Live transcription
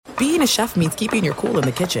being a chef means keeping your cool in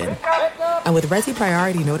the kitchen. And with Resi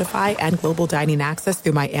Priority Notify and Global Dining Access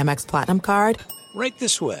through my Amex Platinum card, right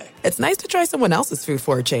this way. It's nice to try someone else's food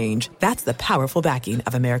for a change. That's the powerful backing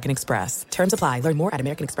of American Express. Terms apply. Learn more at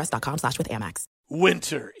americanexpress.com/withAmex.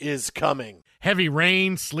 Winter is coming. Heavy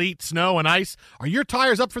rain, sleet, snow, and ice. Are your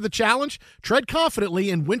tires up for the challenge? Tread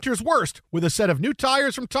confidently in winter's worst with a set of new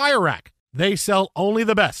tires from Tire Rack. They sell only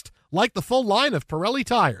the best, like the full line of Pirelli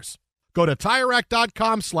tires. Go to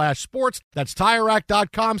TireRack.com/sports. That's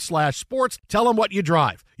TireRack.com/sports. Tell them what you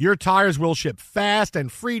drive. Your tires will ship fast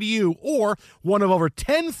and free to you or one of over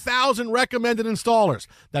 10,000 recommended installers.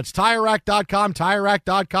 That's TireRack.com,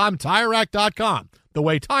 TireRack.com, TireRack.com. The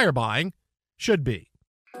way tire buying should be.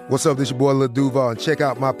 What's up, this your boy Lil Duval, and check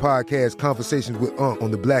out my podcast, Conversations with Unc,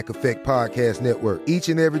 on the Black Effect Podcast Network. Each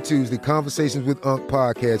and every Tuesday, Conversations with Unc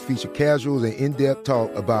podcast feature casual and in-depth talk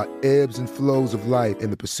about ebbs and flows of life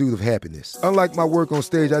and the pursuit of happiness. Unlike my work on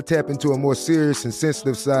stage, I tap into a more serious and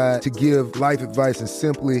sensitive side to give life advice and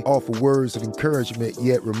simply offer words of encouragement,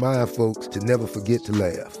 yet remind folks to never forget to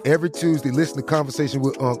laugh. Every Tuesday, listen to Conversation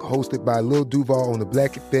with Unc, hosted by Lil Duval on the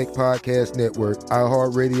Black Effect Podcast Network,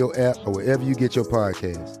 iHeartRadio app, or wherever you get your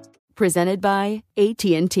podcasts. Presented by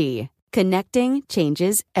AT&T. Connecting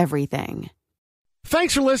changes everything.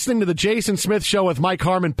 Thanks for listening to the Jason Smith Show with Mike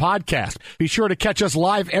Harmon podcast. Be sure to catch us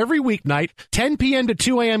live every weeknight, 10 p.m. to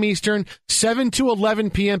 2 a.m. Eastern, 7 to 11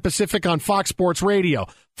 p.m. Pacific on Fox Sports Radio.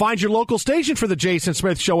 Find your local station for the Jason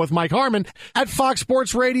Smith Show with Mike Harmon at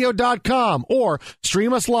foxsportsradio.com or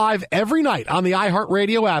stream us live every night on the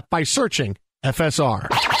iHeartRadio app by searching FSR.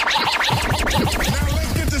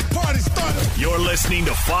 You're listening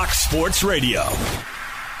to Fox Sports Radio.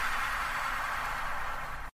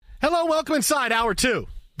 Hello, welcome inside Hour 2.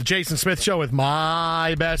 The Jason Smith Show with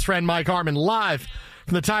my best friend Mike Harmon, live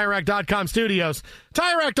from the TireRack.com studios.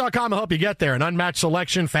 TireRack.com will help you get there. An unmatched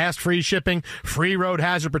selection, fast free shipping, free road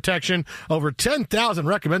hazard protection, over 10,000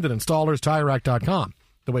 recommended installers. TireRack.com,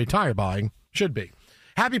 the way tire buying should be.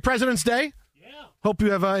 Happy President's Day. Yeah. Hope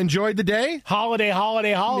you have enjoyed the day. Holiday.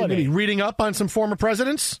 Maybe reading up on some former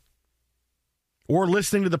presidents. Or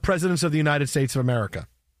listening to the presidents of the United States of America.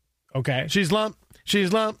 Okay. She's lump.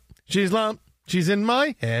 She's in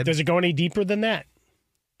my head. Does it go any deeper than that?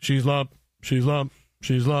 She's lump. Well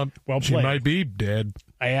played. She might be dead.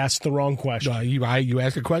 I asked the wrong question. You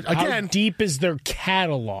asked a question. Again. How deep is their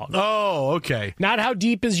catalog? Oh, okay. Not how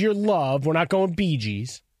deep is your love. We're not going Bee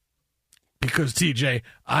Gees. Because, TJ,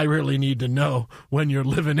 I really need to know when you're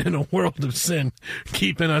living in a world of sin,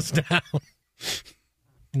 keeping us down.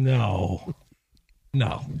 No.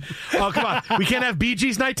 Oh, come on. We can't have Bee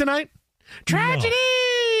Gees night tonight? Tragedy!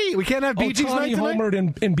 No. We can't have Bee Gees night tonight? Homered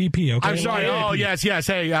in BP, okay? I'm sorry. Oh, yes.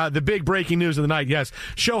 Hey, the big breaking news of the night, yes.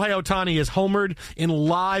 Shohei Ohtani is homered in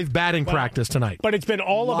live batting practice tonight. But it's been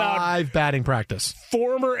all about live batting practice.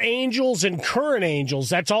 Former Angels and current Angels.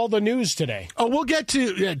 That's all the news today. Oh, we'll get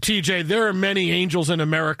to, TJ, there are many Angels in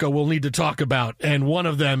America we'll need to talk about, and one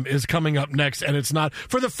of them is coming up next, and it's not.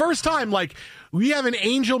 For the first time, we have an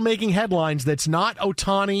Angel making headlines that's not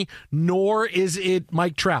Ohtani, nor is it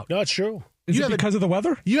Mike Trout. No, it's true. Is it because of the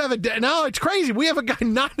weather? No, it's crazy. We have a guy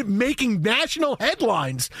not making national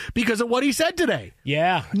headlines because of what he said today.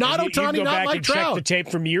 Yeah. Not Ohtani, not Mike Trout. Check the tape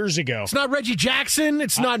from years ago. It's not Reggie Jackson.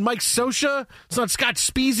 It's not Mike Scioscia. It's not Scott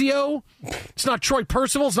Spezio. It's not Troy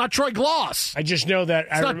Percival. It's not Troy Gloss. I just know that.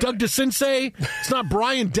 It's not Doug DeCinces. It's not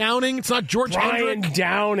Brian Downing. It's not George Hendrick. Brian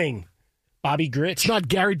Downing. Bobby Grich. It's not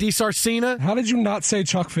Gary DiSarcina. How did you not say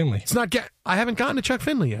Chuck Finley? It's not. I haven't gotten to Chuck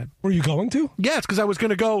Finley yet. Were you going to? Yes, because I was going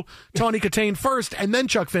to go Tawny Katane first and then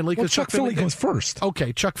Chuck Finley. Well, Chuck Finley goes first.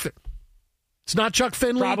 Okay, Chuck Finley. It's not Chuck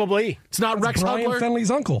Finley. Probably. It's not Rex Brian Hugler. Finley's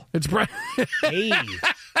uncle. It's Brian. Hey.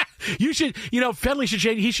 You should. Finley should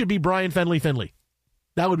change. He should be Brian Finley.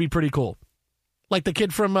 That would be pretty cool. Like the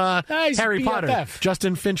kid from Harry Potter.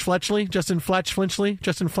 Justin Finch Fletchley. Justin Fletch Fletchley.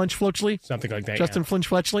 Something like that. Justin Flinch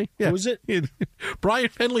Fletchley. Yeah. Who's it? Brian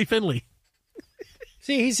Finley.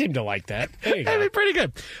 See, he seemed to like that. There you go. That'd be pretty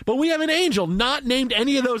good. But we have an Angel not named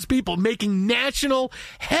any of those people making national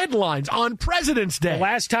headlines on President's Day. The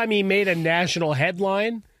last time he made a national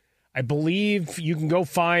headline, I believe you can go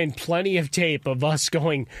find plenty of tape of us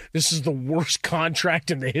going, this is the worst contract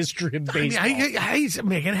in the history of baseball. He's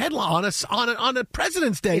making headlines on a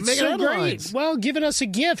President's Day. It's making so headlines. Great. Well, giving us a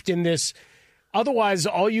gift in this. Otherwise,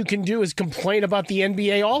 all you can do is complain about the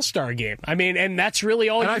NBA All-Star game. I mean, and that's really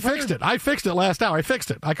all I fixed it. I fixed it last hour. I fixed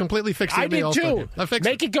it. I completely fixed the NBA All-Star game. I did, too.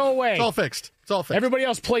 Make it go away. It's all fixed. Everybody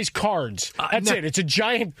else plays cards. That's it. It's a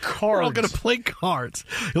giant card. We're all going to play cards.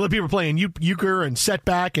 People are playing euchre and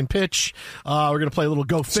setback and pitch. We're going to play a little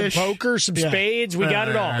go fish. Some poker, some spades. We got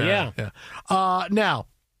it all. Yeah. Now,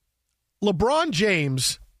 LeBron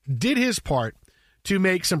James did his part to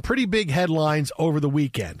make some pretty big headlines over the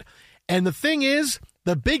weekend. And the thing is,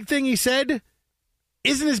 the big thing he said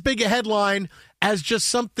isn't as big a headline as just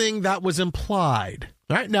something that was implied.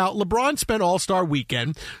 All right, now, LeBron spent All-Star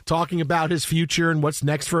Weekend talking about his future and what's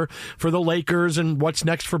next for the Lakers and what's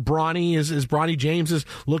next for Bronny as Bronny James is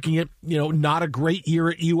looking at, not a great year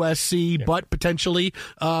at USC, but potentially,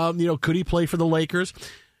 could he play for the Lakers?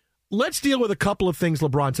 Let's deal with a couple of things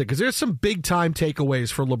LeBron said, because there's some big-time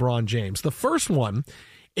takeaways for LeBron James. The first one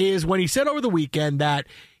is when he said over the weekend that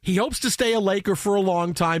he hopes to stay a Laker for a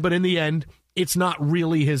long time, but in the end, it's not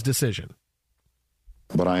really his decision.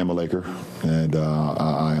 But I am a Laker, and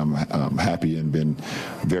I am happy and been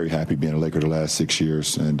very happy being a Laker the last 6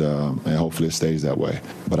 years, and hopefully it stays that way.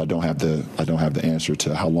 But I don't have the answer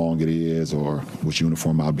to how long it is or which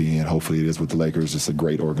uniform I'll be in. Hopefully it is with the Lakers. It's a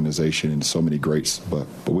great organization and so many greats, but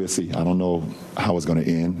we'll see. I don't know how it's going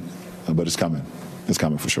to end, but it's coming. It's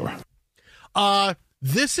coming for sure.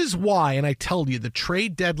 This is why, and I tell you, the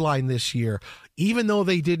trade deadline this year, even though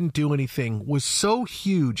they didn't do anything, was so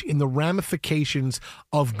huge in the ramifications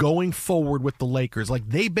of going forward with the Lakers. Like,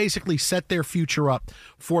 they basically set their future up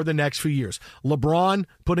for the next few years. LeBron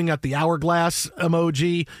putting out the hourglass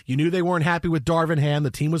emoji. You knew they weren't happy with Darvin Ham. The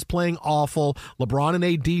team was playing awful. LeBron and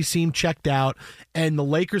AD seemed checked out. And the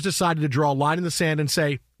Lakers decided to draw a line in the sand and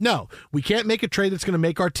say, no, we can't make a trade that's going to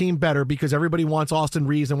make our team better because everybody wants Austin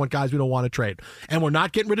Reeves and want guys we don't want to trade. And we're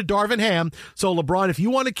not getting rid of Darvin Ham. So, LeBron, if you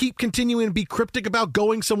want to keep continuing to be cryptic about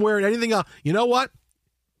going somewhere and anything else, you know what?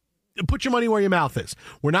 Put your money where your mouth is.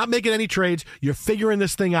 We're not making any trades. You're figuring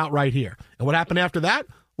this thing out right here. And what happened after that?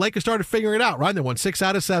 Lakers started figuring it out, right? They won 6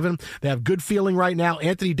 out of 7. They have good feeling right now.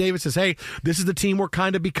 Anthony Davis says, hey, this is the team we're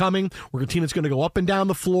kind of becoming. We're a team that's going to go up and down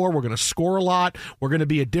the floor. We're going to score a lot. We're going to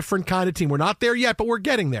be a different kind of team. We're not there yet, but we're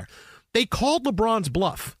getting there. They called LeBron's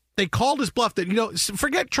bluff. They called his bluff that,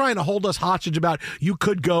 forget trying to hold us hostage about you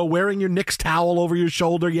could go wearing your Knicks towel over your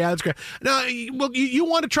shoulder. Yeah, that's great. No, you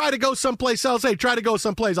want to try to go someplace else. Hey, try to go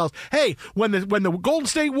someplace else. Hey, when the Golden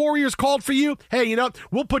State Warriors called for you, hey,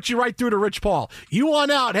 we'll put you right through to Rich Paul. You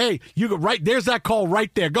want out? Hey, you go right. There's that call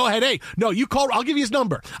right there. Go ahead. Hey, no, you call. I'll give you his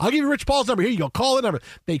number. I'll give you Rich Paul's number. Here you go. Call the number.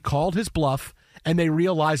 They called his bluff. And they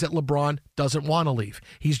realize that LeBron doesn't want to leave.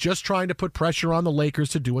 He's just trying to put pressure on the Lakers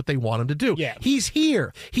to do what they want him to do. Yeah. He's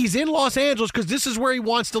here. He's in Los Angeles because this is where he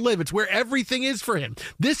wants to live. It's where everything is for him.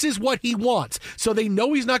 This is what he wants. So they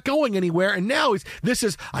know he's not going anywhere. And now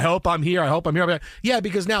I hope I'm here. I hope I'm here. Yeah,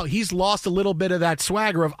 because now he's lost a little bit of that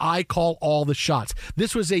swagger of I call all the shots.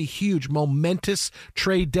 This was a huge, momentous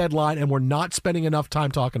trade deadline, and we're not spending enough time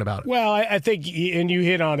talking about it. Well, I think, and you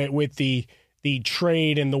hit on it with the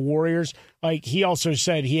trade and the Warriors. Like, he also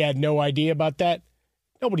said he had no idea about that.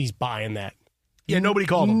 Nobody's buying that. Yeah, nobody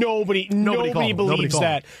called him. Nobody believes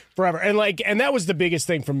that forever. And that was the biggest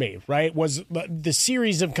thing for me, right? Was the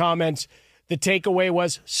series of comments. The takeaway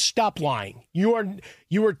was stop lying. You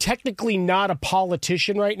are technically not a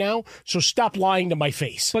politician right now, so stop lying to my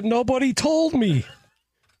face. But nobody told me.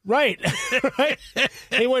 Right. Right.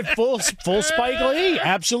 They went full Spike Lee.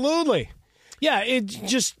 Absolutely. Yeah, it's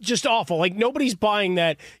just awful. Like, nobody's buying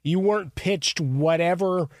that you weren't pitched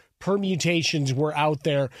whatever permutations were out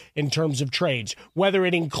there in terms of trades, whether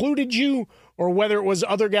it included you or whether it was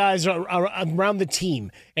other guys around the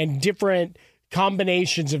team and different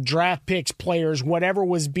combinations of draft picks, players, whatever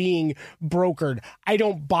was being brokered. I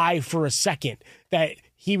don't buy for a second that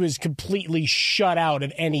he was completely shut out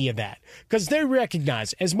of any of that, because they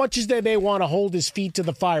recognize, as much as they may want to hold his feet to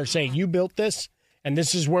the fire saying, you built this and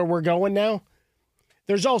this is where we're going now,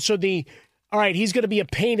 there's also all right, he's going to be a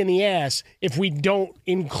pain in the ass if we don't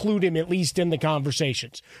include him at least in the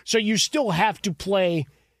conversations. So you still have to play,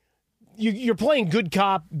 you're playing good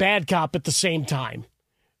cop, bad cop at the same time,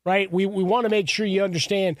 right? We want to make sure you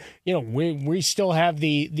understand, we still have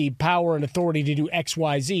the power and authority to do X,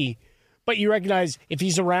 Y, Z, but you recognize if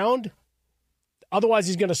he's around, otherwise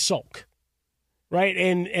he's going to sulk. Right,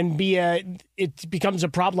 and it becomes a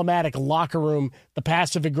problematic locker room. The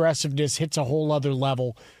passive aggressiveness hits a whole other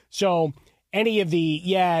level. So any of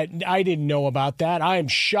I didn't know about that. I am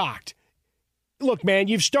shocked. Look, man,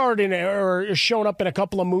 you've starred in or shown up in a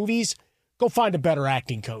couple of movies. Go find a better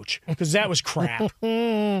acting coach, because that was crap.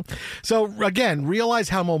 So, again, realize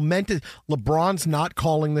how momentous. LeBron's not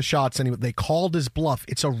calling the shots anymore. They called his bluff.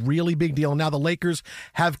 It's a really big deal. Now the Lakers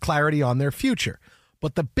have clarity on their future.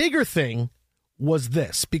 But the bigger thing was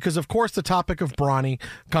this, because of course the topic of Bronny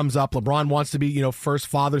comes up. LeBron wants to be, first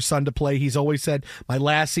father-son to play. He's always said, my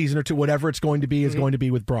last season or two, whatever it's going to be, is going to be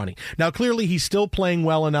with Bronny. Now, clearly, he's still playing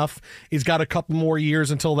well enough. He's got a couple more years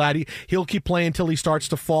until that. He'll keep playing until he starts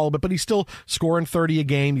to fall, but he's still scoring 30 a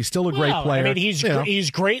game. He's still a great player. I mean,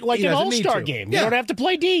 he's great like an all-star game. You don't have to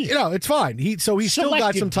play D. It's fine. He's still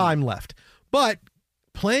got some time left. But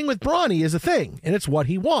playing with Bronny is a thing, and it's what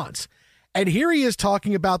he wants. And here he is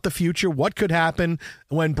talking about the future, what could happen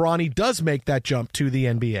when Bronny does make that jump to the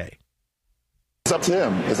NBA. It's up to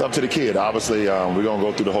him. It's up to the kid. Obviously, we're going to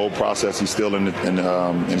go through the whole process. He's still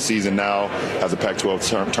in season now, has a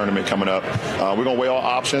Pac-12 tournament coming up. We're going to weigh all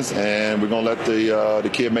options, and we're going to let the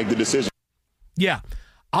kid make the decision. Yeah,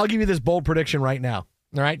 I'll give you this bold prediction right now.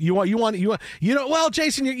 All right, well,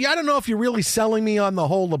 Jason, I don't know if you're really selling me on the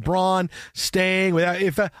whole LeBron staying.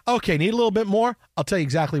 Okay, need a little bit more? I'll tell you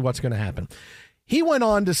exactly what's going to happen. He went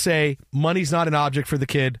on to say money's not an object for the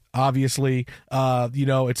kid, obviously.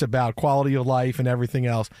 It's about quality of life and everything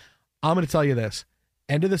else. I'm going to tell you this.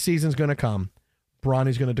 End of the season's going to come.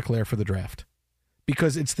 Bronny's going to declare for the draft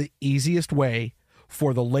because it's the easiest way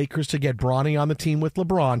for the Lakers to get Bronny on the team with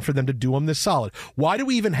LeBron, for them to do him this solid. Why do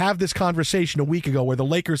we even have this conversation a week ago where the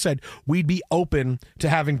Lakers said we'd be open to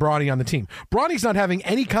having Bronny on the team? Bronny's not having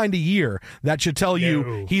any kind of year that should tell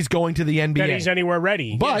you he's going to the NBA. That he's anywhere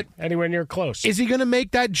ready, but anywhere near close. Is he going to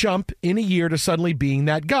make that jump in a year to suddenly being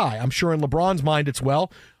that guy? I'm sure in LeBron's mind it's,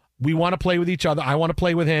 we want to play with each other. I want to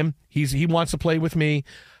play with him. He wants to play with me.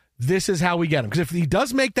 This is how we get him. Because if he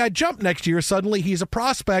does make that jump next year, suddenly he's a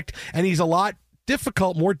prospect and he's a lot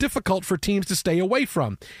more difficult for teams to stay away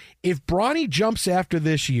from. If Bronny jumps after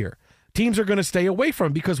this year, teams are going to stay away from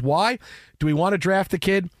him because why? Do we want to draft the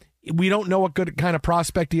kid? We don't know what good kind of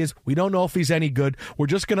prospect he is. We don't know if he's any good. We're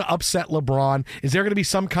just going to upset LeBron. Is there going to be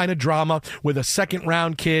some kind of drama with a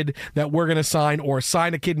second-round kid that we're going to sign, or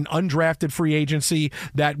sign a kid in undrafted free agency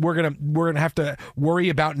that we're going to have to worry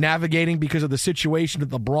about navigating because of the situation that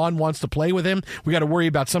LeBron wants to play with him? We got to worry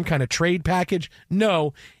about some kind of trade package?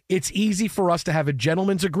 No. It's easy for us to have a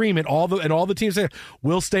gentleman's agreement. All the teams say,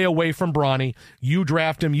 we'll stay away from Bronny. You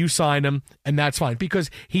draft him, you sign him, and that's fine because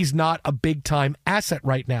he's not a big-time asset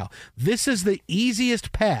right now. This is the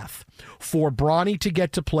easiest path for Bronny to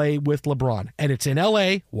get to play with LeBron. And it's in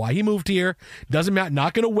L.A., why he moved here. Doesn't matter.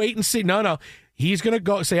 Not going to wait and see. No. He's going to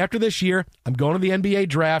go say after this year, I'm going to the NBA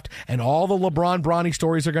draft, and all the LeBron-Bronny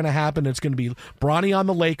stories are going to happen. It's going to be Bronny on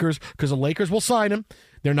the Lakers because the Lakers will sign him.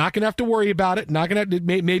 They're not going to have to worry about it.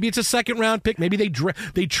 Maybe it's a second-round pick. Maybe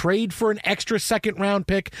they trade for an extra second-round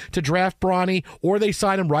pick to draft Bronny, or they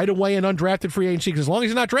sign him right away in undrafted free agency. Because as long as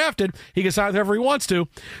he's not drafted, he can sign whoever he wants to.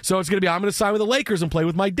 So it's going to be, I'm going to sign with the Lakers and play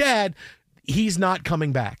with my dad. He's not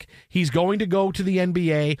coming back. He's going to go to the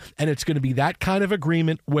NBA, and it's going to be that kind of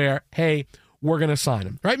agreement where, hey, we're going to sign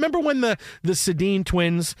him. Right? Remember when the Sedin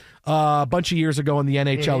twins a bunch of years ago in the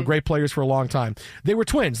NHL, great players for a long time. They were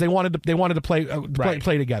twins. They wanted to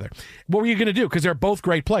play together. What were you going to do? Because they're both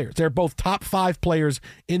great players. They're both top 5 players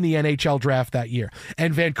in the NHL draft that year.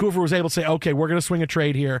 And Vancouver was able to say, okay, we're going to swing a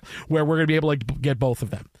trade here where we're going to be able to get both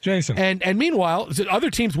of them. Jason. And meanwhile,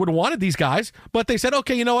 other teams would have wanted these guys, but they said,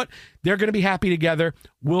 okay, you know what? They're going to be happy together.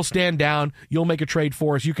 We'll stand down. You'll make a trade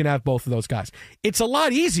for us. You can have both of those guys. It's a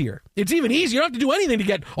lot easier. It's even easier. You don't have to do anything to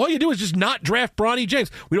get. All you do is just not draft Bronny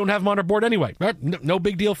James. We don't have him on our board anyway. No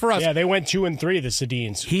big deal for us. Yeah, they went 2-3, the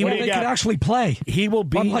Sedins. They could actually play. He will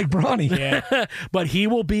be unlike Bronny. Yeah. But he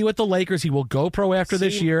will be with the Lakers. He will go pro after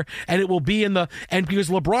this year, and it will be and because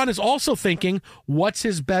LeBron is also thinking, what's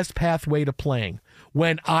his best pathway to playing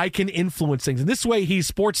when I can influence things? And this way, he's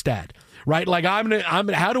sports dad. Right, like how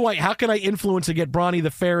can I influence and get Bronny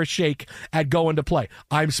the fairest shake at going to play?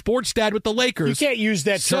 I'm sports dad with the Lakers. You can't use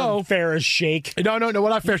that term, fairest shake. No, what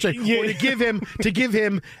not fair shake. Or to give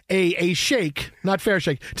him a shake, not fair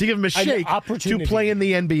shake, to give him a shake to play in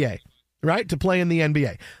the NBA. Right, to play in the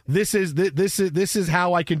NBA. This is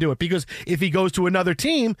how I can do it. Because if he goes to another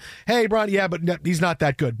team, hey, Bronny, but no, he's not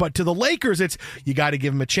that good. But to the Lakers, it's you got to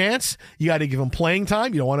give him a chance. You got to give him playing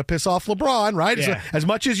time. You don't want to piss off LeBron, right? Yeah. As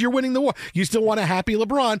much as you're winning the war, you still want a happy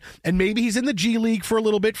LeBron. And maybe he's in the G League for a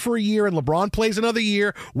little bit, for a year, and LeBron plays another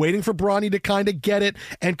year, waiting for Bronny to kind of get it.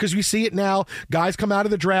 And because we see it now, guys come out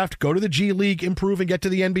of the draft, go to the G League, improve, and get to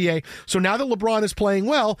the NBA. So now that LeBron is playing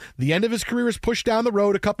well, the end of his career is pushed down the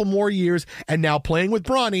road a couple more years. years and now playing with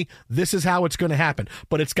Bronny, this is how it's going to happen.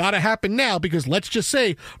 But it's got to happen now because let's just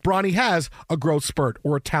say Bronny has a growth spurt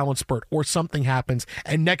or a talent spurt or something happens,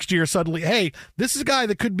 and next year suddenly, hey, this is a guy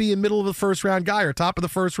that could be a middle of the first round guy or top of the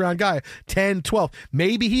first round guy, 10, 12.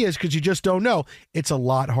 Maybe he is because you just don't know. It's a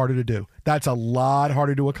lot harder to do. That's a lot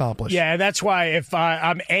harder to accomplish. Yeah, that's why if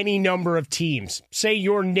I'm any number of teams, say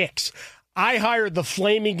you're Knicks, I hired the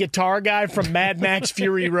flaming guitar guy from Mad Max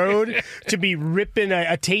Fury Road to be ripping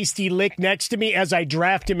a tasty lick next to me as I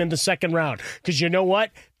draft him in the second round. Because you know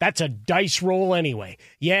what? That's a dice roll anyway.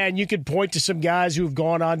 Yeah, and you could point to some guys who've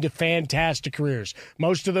gone on to fantastic careers.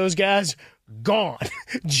 Most of those guys, gone.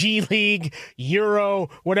 G League, Euro,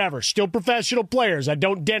 whatever. Still professional players. I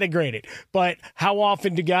don't denigrate it. But how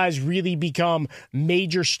often do guys really become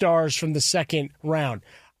major stars from the second round?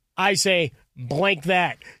 I say blank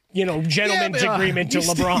that. Gentleman's agreement to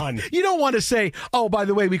LeBron. You don't want to say, oh, by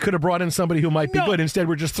the way, we could have brought in somebody who might be good. Instead,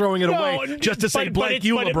 we're just throwing it away just to say blank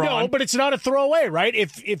you, LeBron. No, but it's not a throwaway, right?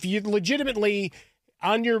 If you legitimately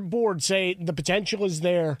on your board say the potential is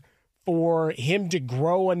there for him to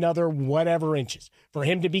grow another whatever inches, for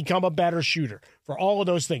him to become a better shooter, for all of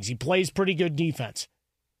those things. He plays pretty good defense.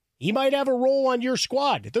 He might have a role on your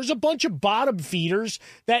squad. There's a bunch of bottom feeders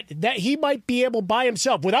that he might be able by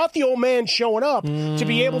himself, without the old man showing up, to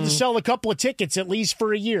be able to sell a couple of tickets at least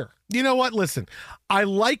for a year. You know what? Listen, I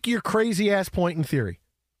like your crazy-ass point in theory.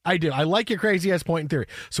 I do. I like your crazy-ass point in theory.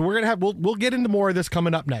 So we're going to we'll get into more of this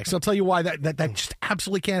coming up next. I'll tell you why that just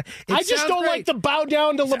absolutely can't. I just don't like the bow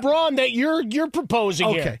down to LeBron that you're proposing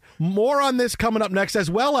here. Okay. More on this coming up next,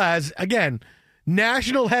 as well as, again,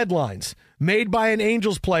 national headlines made by an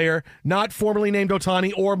Angels player not formerly named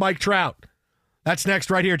Ohtani or Mike Trout. That's next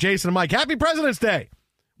right here. Jason and Mike. Happy President's Day.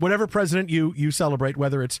 Whatever president you celebrate,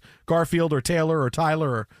 whether it's Garfield or Taylor or Tyler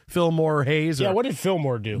or Fillmore or Hayes. Yeah, what did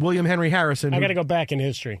Fillmore do? William Henry Harrison. I got to go back in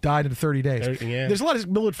history. Died in 30 days. Yeah. There's a lot of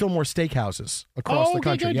Millard Fillmore steakhouses across the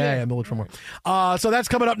country. Good. Yeah, Millard Fillmore. So that's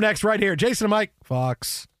coming up next right here. Jason and Mike,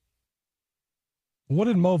 Fox. What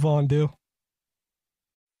did Mo Vaughn do?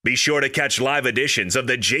 Be sure to catch live editions of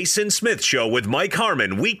The Jason Smith Show with Mike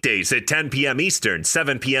Harmon weekdays at 10 p.m. Eastern,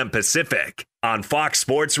 7 p.m. Pacific on Fox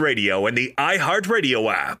Sports Radio and the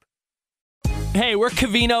iHeartRadio app. Hey, we're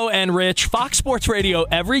Covino and Rich, Fox Sports Radio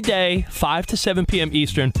every day, 5 to 7 p.m.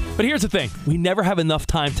 Eastern. But here's the thing. We never have enough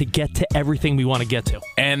time to get to everything we want to get to.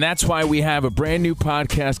 And that's why we have a brand new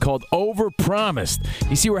podcast called Overpromised.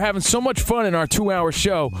 You see, we're having so much fun in our 2-hour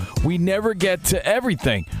show, we never get to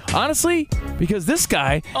everything. Honestly, because this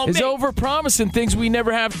guy is overpromising things we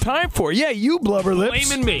never have time for. Yeah, you blubber lips.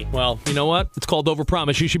 Blaming me. Well, you know what? It's called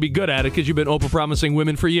Overpromise. You should be good at it because you've been overpromising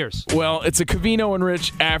women for years. Well, it's a Covino and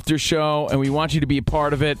Rich after show, and we want you to be a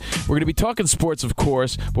part of it. We're going to be talking sports, of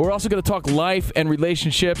course, but we're also going to talk life and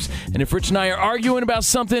relationships. And if Rich and I are arguing about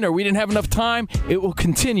something or we didn't have enough time, it will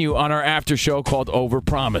continue on our after show called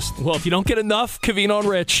Overpromised. Well, if you don't get enough Covino and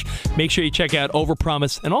Rich, make sure you check out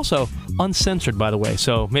Overpromised, and also uncensored, by the way.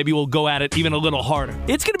 So maybe we'll go at it even a little harder.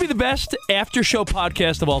 It's going to be the best after show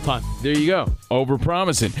podcast of all time. There you go.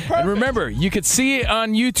 Overpromising. Perfect. And remember, you could see it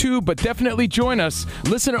on YouTube, but definitely join us.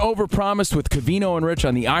 Listen to Overpromised with Covino and Rich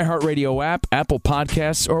on the iHeartRadio app, Apple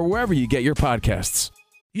Podcasts, or wherever you get your podcasts.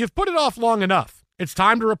 You've put it off long enough. It's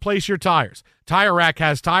time to replace your tires. Tire Rack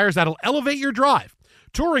has tires that'll elevate your drive.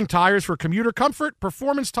 Touring tires for commuter comfort,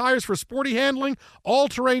 performance tires for sporty handling,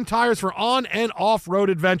 all-terrain tires for on- and off-road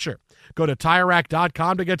adventure. Go to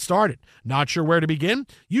TireRack.com to get started. Not sure where to begin?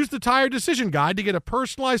 Use the Tire Decision Guide to get a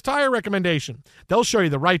personalized tire recommendation. They'll show you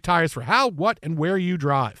the right tires for how, what, and where you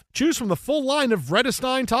drive. Choose from the full line of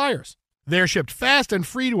Vredestein tires. They're shipped fast and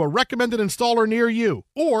free to a recommended installer near you.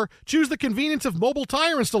 Or choose the convenience of mobile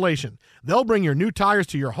tire installation. They'll bring your new tires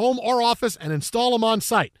to your home or office and install them on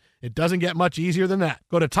site. It doesn't get much easier than that.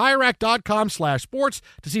 Go to TireRack.com/sports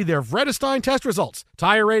to see their Vredestein test results,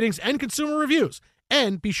 tire ratings, and consumer reviews.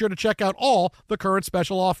 And be sure to check out all the current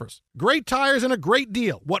special offers. Great tires and a great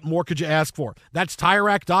deal. What more could you ask for? That's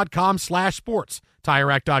TireRack.com/sports.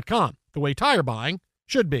 TireRack.com, the way tire buying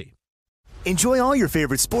should be. Enjoy all your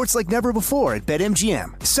favorite sports like never before at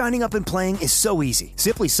BetMGM. Signing up and playing is so easy.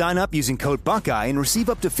 Simply sign up using code Buckeye and receive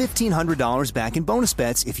up to $1,500 back in bonus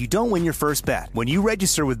bets if you don't win your first bet. When you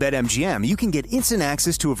register with BetMGM, you can get instant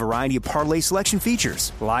access to a variety of parlay selection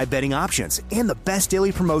features, live betting options, and the best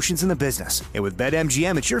daily promotions in the business. And with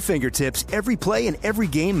BetMGM at your fingertips, every play and every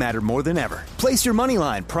game matter more than ever. Place your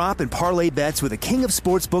moneyline, prop, and parlay bets with the king of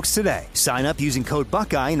sportsbooks today. Sign up using code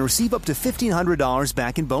Buckeye and receive up to $1,500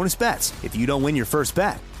 back in bonus bets if you don't win your first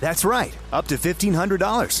bet. That's right, up to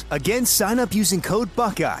 $1,500. Again, sign up using code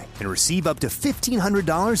Buckeye and receive up to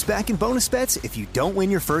 $1,500 back in bonus bets if you don't win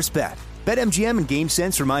your first bet. BetMGM and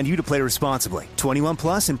GameSense remind you to play responsibly. 21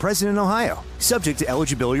 plus and present in Ohio. Subject to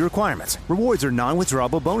eligibility requirements. Rewards are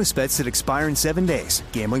non-withdrawable bonus bets that expire in 7 days.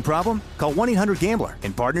 Gambling problem? Call 1-800-GAMBLER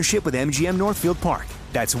in partnership with MGM Northfield Park.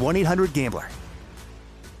 That's 1-800-GAMBLER.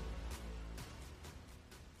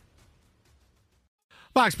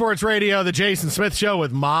 Fox Sports Radio, the Jason Smith Show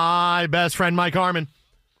with my best friend Mike Harmon.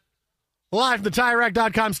 Live from the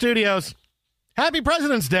TireRack.com studios. Happy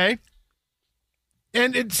President's Day.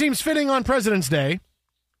 And it seems fitting on President's Day.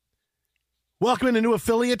 Welcoming a new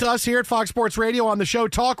affiliate to us here at Fox Sports Radio on the show,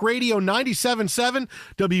 Talk Radio 97.7,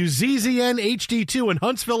 WZZN HD2 in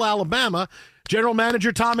Huntsville, Alabama. General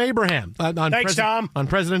Manager Tom Abraham. Thanks, Tom. On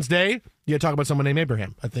President's Day, you talk about someone named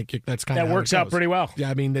Abraham. I think that's kind of that works out pretty well. Yeah,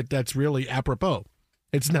 I mean, that's really apropos.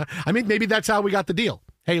 It's not. I mean, maybe that's how we got the deal.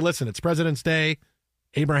 Hey, listen, it's President's Day.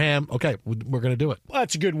 Abraham, okay, we're going to do it. Well,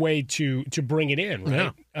 that's a good way to bring it in,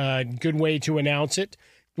 right? Yeah. Good way to announce it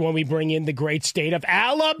when we bring in the great state of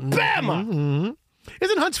Alabama. Mm-hmm.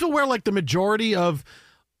 Isn't Huntsville where, like, the majority of,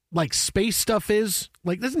 like, space stuff is?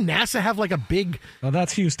 Like, doesn't NASA have, like, a big... Oh,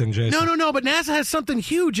 that's Houston, Jason. No, but NASA has something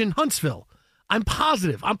huge in Huntsville. I'm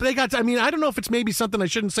positive. I don't know if it's maybe something I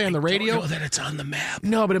shouldn't say on the radio. I don't know that it's on the map.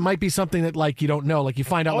 No, but it might be something that, like, you don't know. Like, you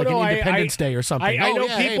find out, an Independence Day or something. I know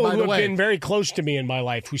people who have been very close to me in my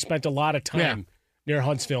life who spent a lot of time near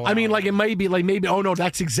Huntsville. I mean, like, it might be, like, maybe, oh, no,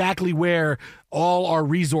 that's exactly where all our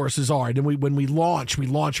resources are. And when we launch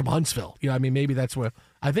from Huntsville. You know, I mean, maybe that's where,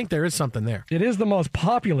 I think there is something there. It is the most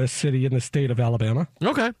populous city in the state of Alabama.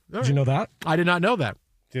 Okay. Did you know that? I did not know that.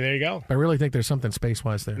 There you go. I really think there's something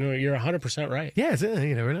space-wise there. No, you're 100% right. Yes,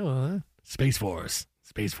 you never know. Huh? Space Force.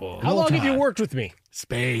 How long have you worked with me?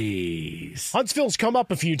 Space. Huntsville's come up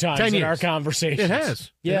a few times in our conversations. It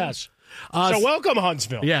has. Yes. So welcome,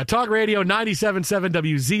 Huntsville. Yeah, Talk Radio 97.7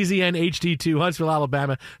 WZZN HD2, Huntsville,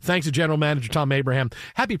 Alabama. Thanks to General Manager Tom Abraham.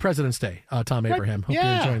 Happy President's Day, Tom Abraham. Hope you're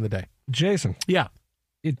enjoying the day. Jason. Yeah.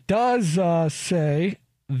 It does say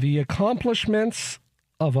the accomplishments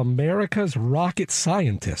of America's rocket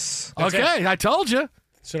scientists. Okay, I told you.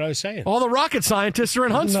 That's what I was saying. All the rocket scientists are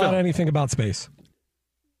in Huntsville. Not anything about space.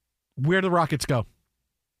 Where do the rockets go?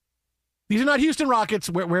 These are not Houston rockets.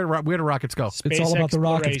 Where do rockets go? It's all about the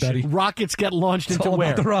rockets, Betty. Rockets get launched into all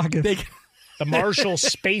where? About the rockets. The Marshall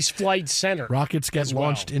Space Flight Center. Rockets get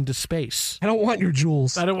launched into space. I don't want your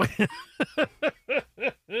jewels. I don't want.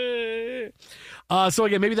 So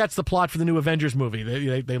again, maybe that's the plot for the new Avengers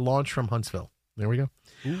movie. They launch from Huntsville. There we go.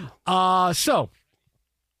 So,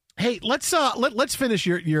 hey, let's finish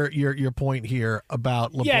your point here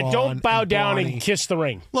about LeBron. Yeah, don't bow down Bronny. and kiss the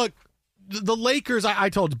ring. Look, the Lakers. I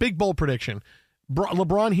told you, big bold prediction.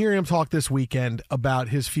 LeBron, hearing him talk this weekend about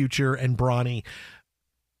his future and Bronny.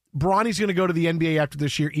 Bronny's going to go to the NBA after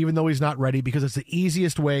this year, even though he's not ready, because it's the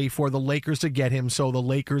easiest way for the Lakers to get him so the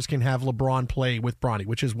Lakers can have LeBron play with Bronny,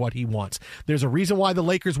 which is what he wants. There's a reason why the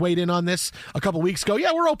Lakers weighed in on this a couple weeks ago.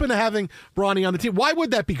 Yeah, we're open to having Bronny on the team. Why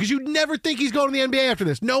would that be? Because you'd never think he's going to the NBA after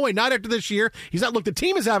this. No way, not after this year. He's not. Look, the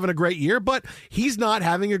team is having a great year, but he's not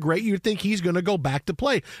having a great year. You'd think he's going to go back to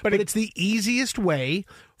play. But it's the easiest way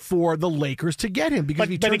for the Lakers to get him because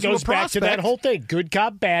he turns it goes into a back to prospect. that whole thing. Good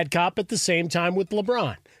cop, bad cop at the same time with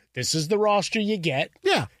LeBron. This is the roster you get.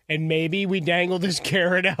 Yeah. And maybe we dangle this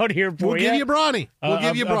carrot out here for We'll give you Bronny. We'll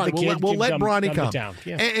give you Bronny. We'll let Bronny come.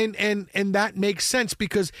 Yeah. And that makes sense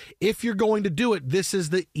because if you're going to do it, this is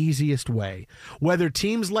the easiest way. Whether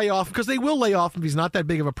teams lay off, because they will lay off if he's not that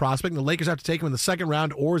big of a prospect, and the Lakers have to take him in the second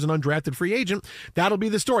round or as an undrafted free agent, that'll be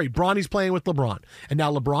the story. Bronny's playing with LeBron. And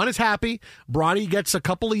now LeBron is happy. Bronny gets a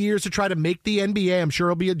couple of years to try to make the NBA. I'm sure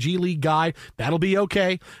he'll be a G League guy. That'll be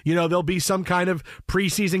okay. You know, there'll be some kind of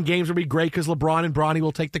preseason games will be great because LeBron and Bronny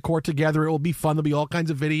will take the court together. It will be fun. There'll be all kinds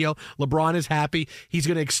of video. LeBron is happy. He's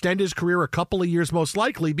going to extend his career a couple of years most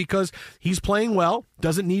likely because he's playing well.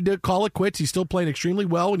 Doesn't need to call it quits. He's still playing extremely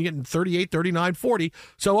well when you're getting 38, 39, 40.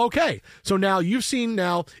 So, okay. So now you've seen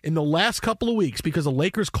now in the last couple of weeks because the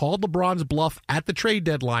Lakers called LeBron's bluff at the trade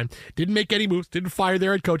deadline, didn't make any moves, didn't fire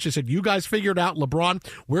their head coach. They said, you guys figured out, LeBron,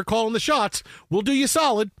 we're calling the shots. We'll do you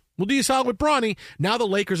solid. We'll do you solid with Bronny. Now the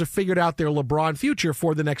Lakers have figured out their LeBron future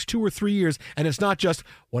for the next 2 or 3 years, and it's not just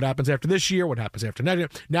what happens after this year, what happens after next year.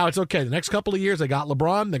 Now it's okay. The next couple of years, they got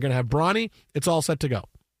LeBron. They're going to have Bronny. It's all set to go.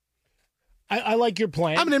 I like your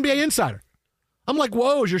plan. I'm an NBA insider. I'm like,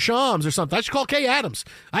 whoa, your Shams or something. I should call Kay Adams.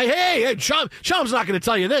 Hey, Shams not going to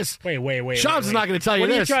tell you this. Wait. Shams is not going to tell you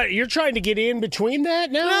this. You're trying to get in between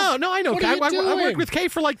that now? No, I know Kay. I worked with Kay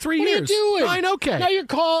for like 3 years. What are you doing? No, I know Kay. Now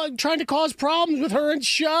you're trying to cause problems with her and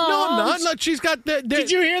Shams. No, I'm not. No, she's got the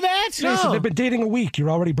Did you hear that? No. Jason, they've been dating a week. You're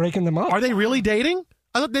already breaking them up. Are they really dating?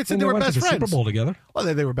 I thought they said they were went best to the friends. Super Bowl together.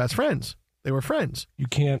 Well, they were best friends. They were friends. You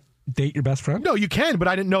can't date your best friend? No, you can, but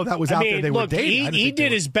I didn't know that was out there. They were dating. He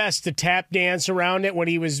did his best to tap dance around it when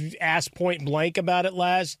he was asked point blank about it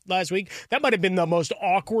last week. That might have been the most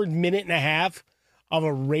awkward minute and a half of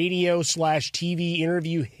a radio/TV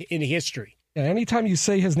interview in history. Yeah, anytime you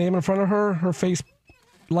say his name in front of her, her face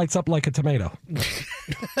lights up like a tomato.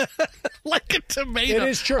 Like a tomato. It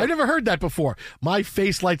is true. I've never heard that before. My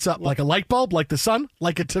face lights up like a light bulb, like the sun,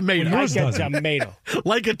 like a tomato. Like a tomato.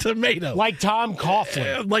 Like a tomato. Like Tom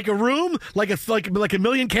Coughlin. Like a room? Like a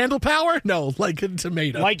million candle power? No, like a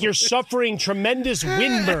tomato. Like you're suffering tremendous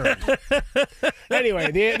windburn.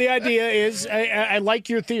 Anyway, the idea is, I like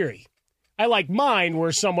your theory. I like mine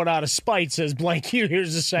where someone out of spite says, blank you,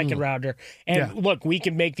 here's a second rounder. And look, we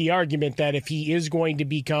can make the argument that if he is going to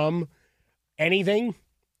become anything,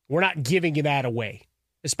 we're not giving that away,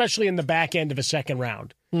 especially in the back end of a second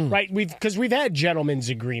round, right? Because we've had gentlemen's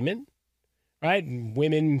agreement, right?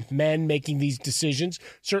 Women, men making these decisions,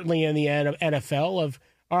 certainly in the NFL of,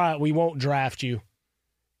 all right, we won't draft you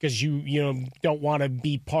because you don't want to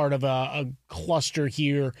be part of a cluster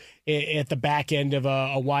here at the back end of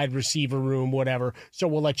a wide receiver room, whatever. So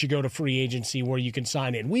we'll let you go to free agency where you can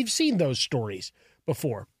sign in. We've seen those stories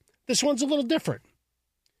before. This one's a little different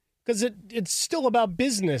because it's still about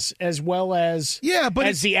business as well as the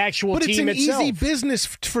actual team itself. But it's an easy business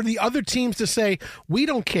for the other teams to say, we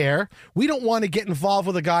don't care. We don't want to get involved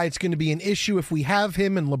with a guy. It's going to be an issue if we have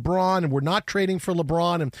him and LeBron, and we're not trading for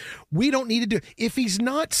LeBron, and we don't need to do it. If he's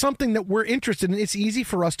not something that we're interested in, it's easy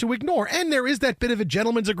for us to ignore. And there is that bit of a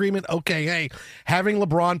gentleman's agreement. Okay, hey, having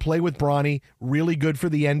LeBron play with Bronny, really good for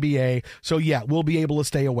the NBA. So, yeah, we'll be able to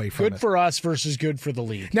stay away from it. Good for us versus good for the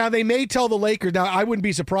league. Now, they may tell the Lakers, now I wouldn't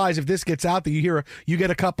be surprised if this gets out that you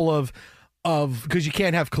get a couple of because you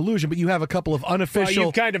can't have collusion, but you have a couple of unofficial.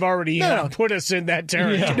 You kind of already put us in that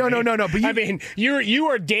territory. Yeah. No. But you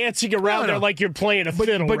are dancing around there like you're playing a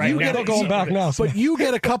fiddle but right you now. Get going back now. But you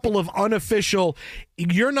get a couple of unofficial.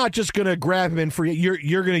 You're not just going to grab him in for you.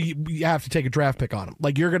 You have to take a draft pick on him.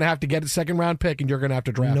 Like you're going to have to get a second round pick, and you're going to have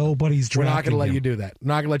to draft. Nobody's drafting. We're not going to let you do that.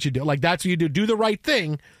 Not going to let you do it. Like that's what you do. Do the right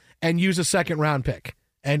thing, and use a second round pick,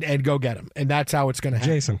 and go get him. And that's how it's going to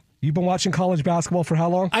happen. Jason. You've been watching college basketball for how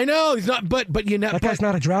long? I know he's not, but you know that guy's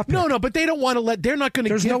not a draft pick. No, but they don't want to let. They're not going to.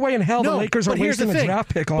 There's no way in hell the Lakers are wasting a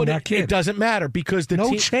draft pick on that kid. It doesn't matter because the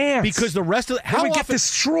chance. Because the rest of how often get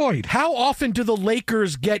destroyed. How often do the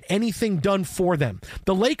Lakers get anything done for them?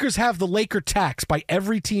 The Lakers have the Laker tax by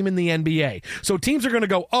every team in the NBA. So teams are going to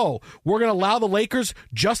go, oh, we're going to allow the Lakers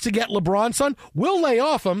just to get LeBron, son. We'll lay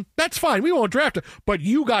off him. That's fine. We won't draft him, but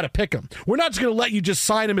you got to pick him. We're not just going to let you just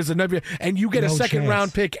sign him as another and you get a second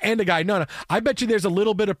round pick and a guy. No. I bet you there's a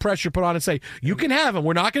little bit of pressure put on and say, you can have him.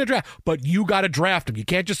 We're not going to draft, but you got to draft him. You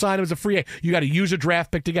can't just sign him as a free agent. You got to use a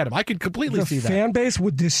draft pick to get him. I can completely see that. The fan base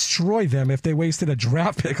would destroy them if they wasted a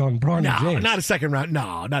draft pick on Bronny James. No, not a second round.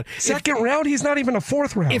 No, not. Second round? He's not even a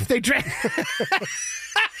fourth round. If they draft...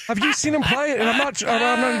 Have you seen him play? And I'm not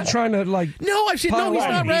even trying to No, I've seen. No, he's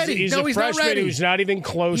not ready. He's a freshman who's not even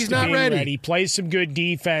close to being ready. He plays some good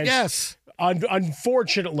defense. Yes.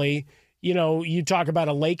 Unfortunately, you talk about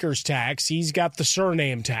a Lakers tax. He's got the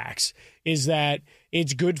surname tax. Is that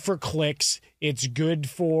it's good for clicks. It's good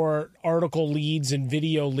for article leads and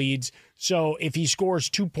video leads. So if he scores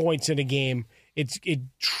 2 points in a game, it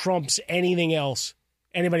trumps anything else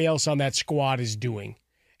anybody else on that squad is doing.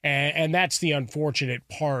 And that's the unfortunate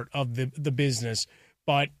part of the business.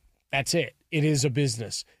 But that's it. It is a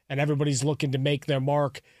business. And everybody's looking to make their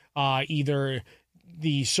mark, either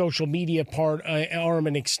the social media part, arm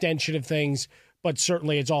and extension of things, but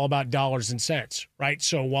certainly it's all about dollars and cents, right?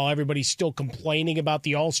 So while everybody's still complaining about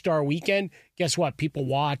the All-Star weekend, guess what? People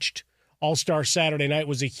watched. All-Star Saturday night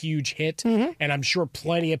was a huge hit, and I'm sure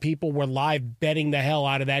plenty of people were live betting the hell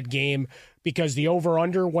out of that game because the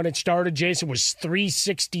over-under when it started, Jason, was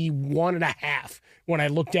 361.5 when I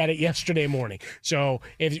looked at it yesterday morning. So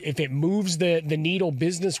if it moves the needle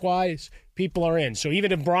business-wise, people are in. So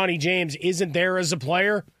even if Bronny James isn't there as a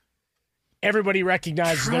player, everybody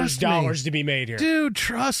recognizes there's dollars to be made here. Dude,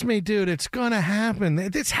 trust me, dude. It's going to happen.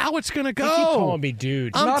 It's how it's going to go. You keep calling me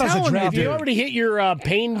dude. I'm not telling as a draft you, you already hit your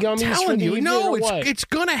pain gummies I'm for telling the you, evening, no, or what? it's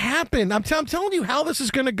going to happen. I'm telling you how this is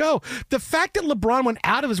going to go. The fact that LeBron went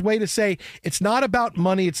out of his way to say it's not about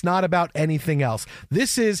money, it's not about anything else.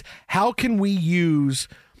 This is how can we use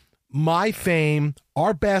my fame,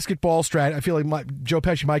 our basketball strategy. I feel like Joe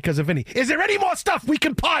Pesci, my cousin Vinny. Is there any more stuff we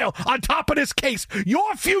can pile on top of this case?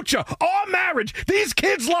 Your future, our marriage, these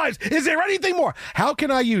kids' lives. Is there anything more? How can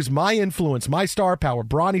I use my influence, my star power,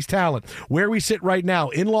 Bronny's talent, where we sit right now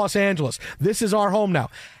in Los Angeles? This is our home now.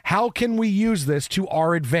 How can we use this to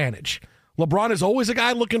our advantage? LeBron is always a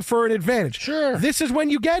guy looking for an advantage. Sure. This is when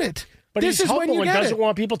you get it. But this he's is when you humble and get doesn't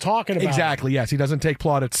want people talking about Exactly, yes. He doesn't take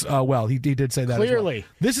plaudits well. He did say that Clearly. as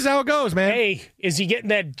well. This is how it goes, man. Hey, is he getting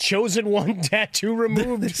that Chosen One tattoo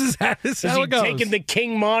removed? This is how it goes. Is he taking the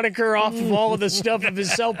King moniker off of all of the stuff of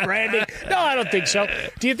his self-branding? No, I don't think so.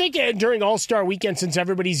 Do you think during All-Star Weekend, since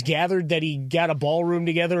everybody's gathered, that he got a ballroom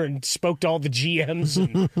together and spoke to all the GMs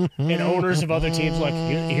and owners of other teams? Like,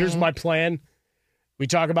 here's my plan. We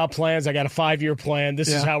talk about plans. I got a 5-year plan. This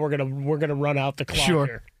is how we're gonna run out the clock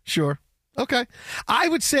here. Sure. Okay. I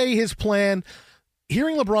would say his plan,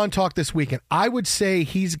 hearing LeBron talk this weekend, I would say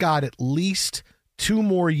he's got at least 2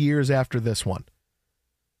 more years after this one.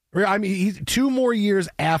 I mean, he's 2 more years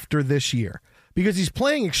after this year because he's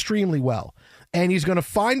playing extremely well. And he's going to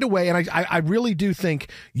find a way, and I really do think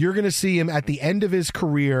you're going to see him at the end of his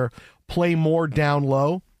career play more down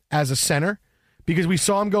low as a center. Because we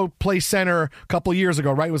saw him go play center a couple of years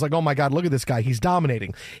ago, right? It was like, oh my God, look at this guy. He's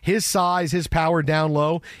dominating. His size, his power down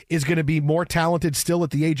low is going to be more talented still at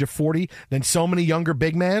the age of 40 than so many younger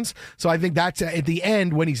big mans. So I think that's at the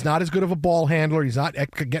end when he's not as good of a ball handler. He's not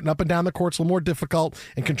getting up and down the court. It's a little more difficult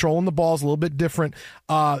and controlling the balls a little bit different.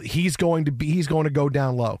 He's going to go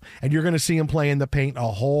down low. And you're going to see him play in the paint a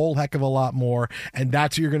whole heck of a lot more. And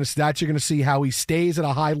you're going to see how he stays at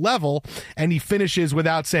a high level and he finishes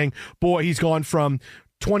without saying, boy, he's gone from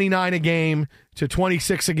 29 a game to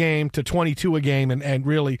 26 a game to 22 a game, and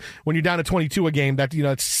really, when you're down to 22 a game, that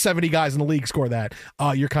it's 70 guys in the league score that.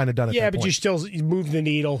 You're kind of done at that point. Yeah, but you still move the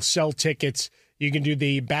needle, sell tickets. You can do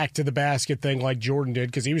the back to the basket thing like Jordan did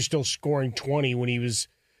because he was still scoring 20 when he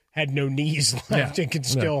had no knees left and could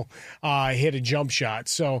still hit a jump shot.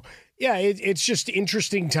 So. Yeah, it's just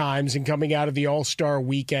interesting times, and coming out of the All-Star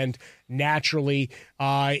weekend, naturally,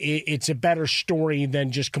 it's a better story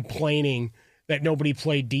than just complaining that nobody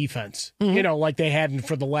played defense, like they hadn't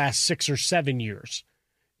for the last 6 or 7 years.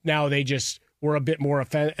 Now they just were a bit more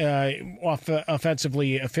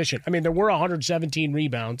offensively efficient. I mean, there were 117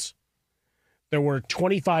 rebounds. There were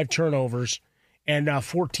 25 turnovers and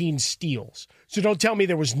 14 steals. So don't tell me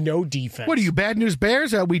there was no defense. What are you, Bad News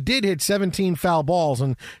Bears? We did hit 17 foul balls,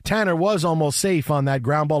 and Tanner was almost safe on that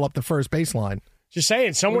ground ball up the first baseline. Just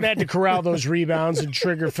saying, someone had to corral those rebounds and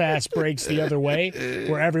trigger fast breaks the other way,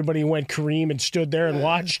 where everybody went Kareem and stood there and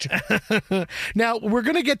watched. Now, we're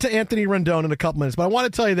going to get to Anthony Rendon in a couple minutes, but I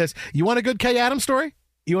want to tell you this. You want a good Kay Adams story?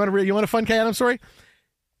 You want a fun Kay Adams story?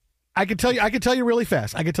 I can tell you really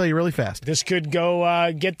fast. This could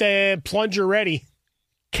go get the plunger ready.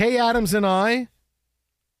 Kay Adams and I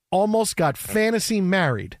almost got fantasy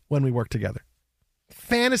married when we worked together.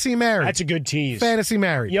 Fantasy married. That's a good tease. Fantasy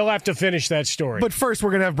married. You'll have to finish that story. But first, we're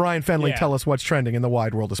going to have Brian Fenley tell us what's trending in the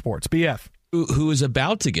wide world of sports. BF. Who is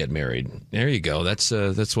about to get married. There you go. That's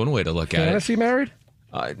one way to look at it. Fantasy married?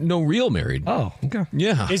 No, real married. Oh, okay.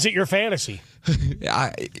 Yeah. Is it your fantasy?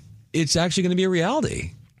 It's actually going to be a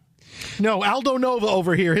reality. No, Aldo Nova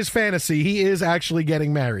over here, his fantasy, he is actually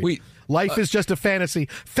getting married. Life is just a fantasy.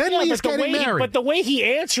 Fenley is getting married. But the way he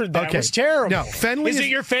answered that was terrible. No, Fenley is it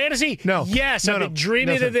your fantasy? No. Yes, I've been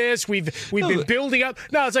dreaming of this. We've been building up.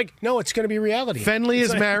 No, it's like, no, it's going to be reality. Fenley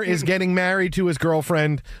is getting married to his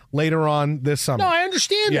girlfriend later on this summer. No, I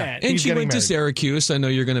understand that. And she went to Syracuse. I know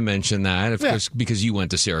you're going to mention that, of course, because you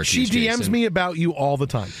went to Syracuse. She DMs me about you all the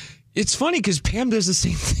time. It's funny because Pam does the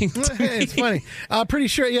same thing to me. It's funny. I'm pretty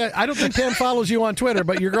sure, I don't think Pam follows you on Twitter,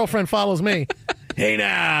 but your girlfriend follows me. Hey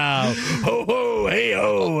now. Ho, ho, hey,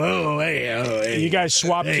 ho, ho, hey, ho, hey. You guys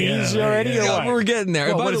swap keys already or what? We're getting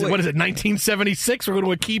there. Well, what is it, 1976? We're going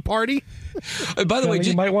to a key party? By the way,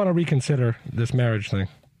 you might want to reconsider this marriage thing.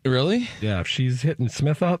 Really? Yeah, if she's hitting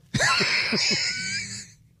Smith up.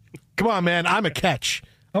 Come on, man. I'm a catch.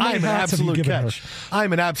 I'm an absolute catch.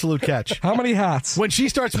 I'm an absolute catch. How many hats? When she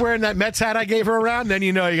starts wearing that Mets hat I gave her around, then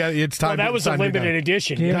you know it's time. Well, that was a limited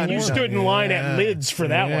edition. You stood in line at Lids for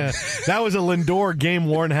that one. That was a Lindor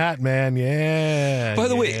game-worn hat, man. Yeah. By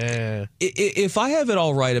the way, if I have it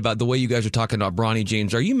all right about the way you guys are talking about Bronny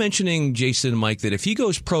James, are you mentioning, Jason and Mike, that if he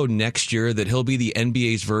goes pro next year, that he'll be the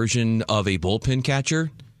NBA's version of a bullpen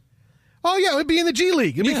catcher? Oh, yeah, it would be in the G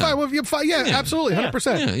League. It'd be fine. Yeah, absolutely,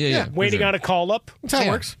 100%. Yeah. Waiting on a call-up. That's how it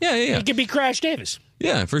works. Yeah. He could be Crash Davis.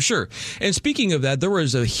 Yeah, for sure. And speaking of that, there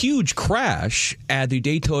was a huge crash at the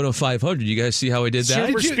Daytona 500. You guys see how he did that?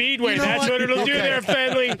 Super Speedway. That's what it'll do there,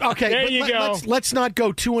 Fenley. Okay, there you go. Let's not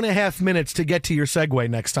go 2.5 minutes to get to your segue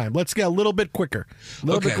next time. Let's get a little bit quicker. A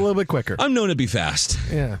little bit quicker. I'm known to be fast.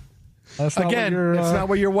 Yeah. That's Again, it's not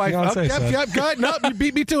what your wife... Yep, go ahead. No, you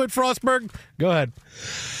beat me to it, Frostberg. Go ahead.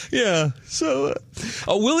 Yeah, so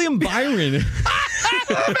William Byron...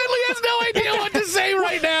 Bentley has no idea what to say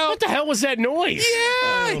right now. What the hell was that noise? Yeah.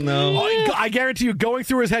 I don't know. I guarantee you, going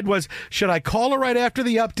through his head was, should I call her right after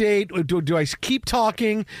the update? Or do I keep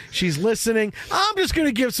talking? She's listening. I'm just going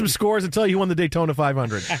to give some scores and tell you who won the Daytona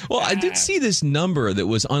 500. Well, I did see this number that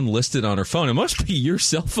was unlisted on her phone. It must be your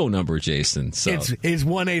cell phone number, Jason. So. It's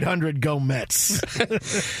 1-800-GO-METS.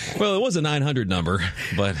 Well, it was a 900 number,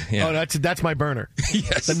 but yeah. Oh, that's my burner.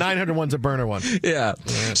 Yes. The 900 one's a burner one. Yeah.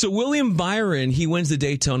 So William Byron, he wins the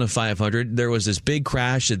Daytona 500. There was this big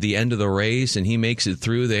crash at the end of the race, and he makes it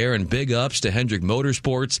through there. And big ups to Hendrick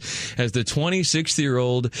Motorsports as the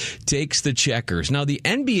 26-year-old takes the checkers. Now, the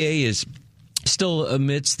NBA is still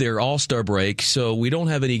amidst their All-Star break, so we don't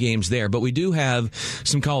have any games there, but we do have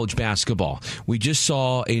some college basketball. We just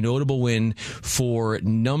saw a notable win for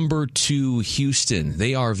number 2 Houston.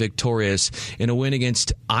 They are victorious in a win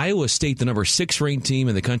against Iowa State, the number 6 ranked team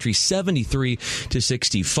in the country,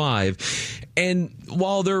 73-65. And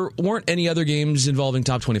while there weren't any other games involving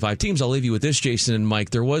top 25 teams, I'll leave you with this, Jason and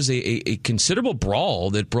Mike. There was a considerable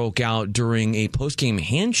brawl that broke out during a post-game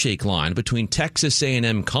handshake line between Texas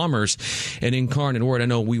A&M Commerce and Incarnate Word. I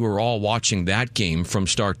know we were all watching that game from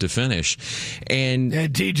start to finish. And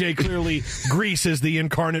TJ clearly greases the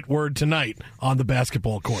Incarnate Word tonight on the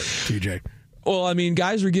basketball court, TJ. Well, I mean,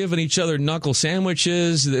 guys were giving each other knuckle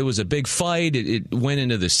sandwiches. It was a big fight. It went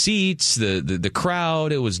into the seats, the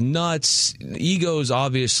crowd. It was nuts. Egos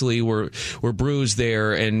obviously were bruised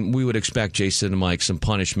there, and we would expect Jason and Mike some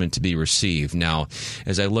punishment to be received. Now,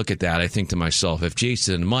 as I look at that, I think to myself, if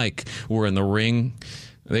Jason and Mike were in the ring,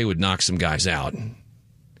 they would knock some guys out.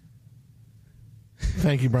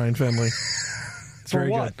 Thank you, Brian Fenley. It's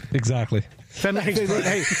very good. Exactly. Fenley,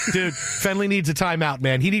 hey, dude, Fenley needs a timeout,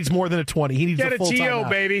 man. He needs more than a 20. He needs Get a full a TO, timeout.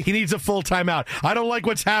 baby. He needs a full timeout. I don't like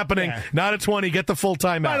what's happening. Yeah. Not a 20. Get the full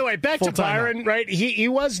timeout. By the way, back full to Byron, right? He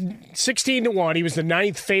was 16-1. He was the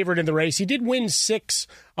 9th favorite in the race. He did win 6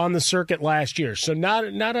 on the circuit last year, so not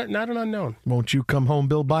an unknown. Won't you come home,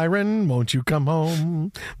 Bill Byron? Won't you come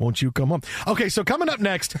home? Won't you come home? Okay, so coming up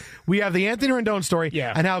next, we have the Anthony Rendon story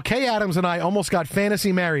and how Kay Adams and I almost got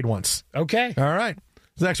fantasy married once. Okay. All right.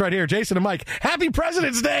 Next right here, Jason and Mike. Happy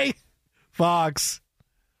President's Day, Fox.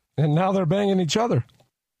 And now they're banging each other.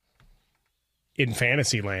 In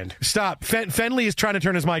fantasy land. Stop. Fenley is trying to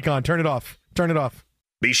turn his mic on. Turn it off. Turn it off.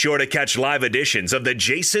 Be sure to catch live editions of The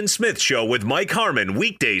Jason Smith Show with Mike Harmon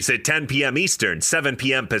weekdays at 10 p.m. Eastern, 7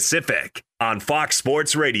 p.m. Pacific on Fox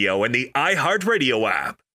Sports Radio and the iHeartRadio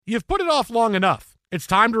app. You've put it off long enough. It's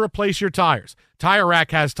time to replace your tires. Tire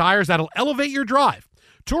Rack has tires that'll elevate your drive.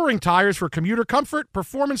 Touring tires for commuter comfort,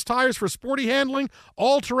 performance tires for sporty handling,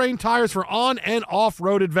 all-terrain tires for on- and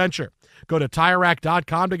off-road adventure. Go to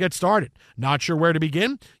TireRack.com to get started. Not sure where to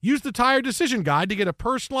begin? Use the Tire Decision Guide to get a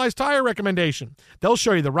personalized tire recommendation. They'll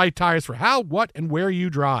show you the right tires for how, what, and where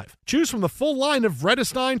you drive. Choose from the full line of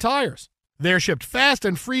Vredestein tires. They're shipped fast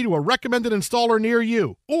and free to a recommended installer near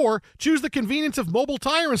you. Or choose the convenience of mobile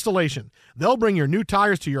tire installation. They'll bring your new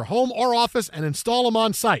tires to your home or office and install them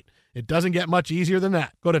on site. It doesn't get much easier than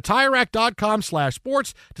that. Go to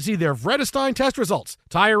TireRack.com/sports to see their Vredestein test results,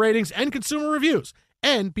 tire ratings, and consumer reviews.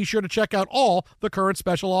 And be sure to check out all the current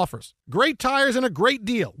special offers. Great tires and a great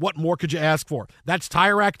deal. What more could you ask for? That's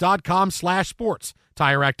TireRack.com/sports.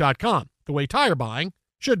 TireRack.com, the way tire buying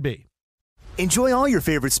should be. Enjoy all your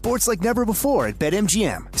favorite sports like never before at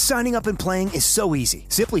BetMGM. Signing up and playing is so easy.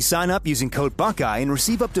 Simply sign up using code Buckeye and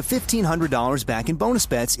receive up to $1,500 back in bonus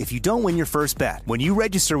bets if you don't win your first bet. When you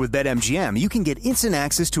register with BetMGM, you can get instant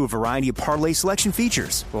access to a variety of parlay selection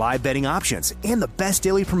features, live betting options, and the best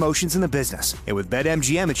daily promotions in the business. And with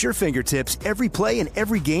BetMGM at your fingertips, every play and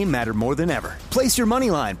every game matter more than ever. Place your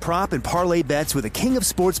moneyline, prop, and parlay bets with the king of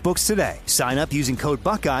sportsbooks today. Sign up using code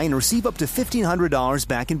Buckeye and receive up to $1,500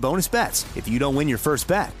 back in bonus bets if you don't win your first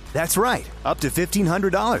bet. That's right, up to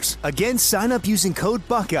 $1,500. Again, sign up using code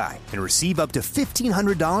Buckeye and receive up to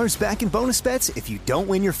 $1,500 back in bonus bets if you don't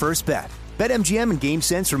win your first bet. BetMGM and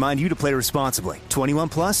GameSense remind you to play responsibly. 21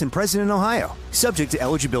 plus and present in Ohio. Subject to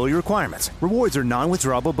eligibility requirements. Rewards are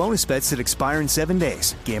non-withdrawable bonus bets that expire in 7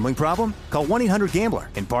 days. Gambling problem? Call 1-800-GAMBLER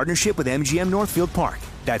in partnership with MGM Northfield Park.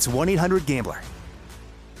 That's 1-800-GAMBLER.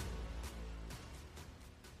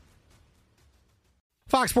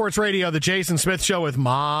 Fox Sports Radio, the Jason Smith Show with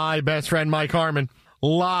my best friend Mike Harmon,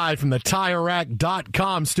 live from the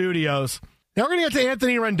TireRack.com studios. Now we're going to get to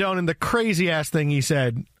Anthony Rendon and the crazy-ass thing he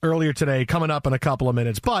said earlier today, coming up in a couple of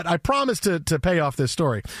minutes. But I promised to pay off this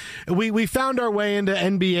story. We found our way into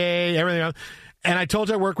NBA, everything else. And I told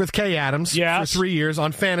you I worked with Kay Adams for 3 years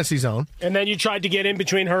on Fantasy Zone. And then you tried to get in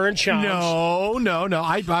between her and Sean. No.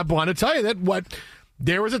 I want to tell you that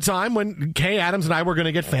there was a time when Kay Adams and I were going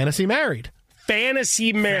to get fantasy married.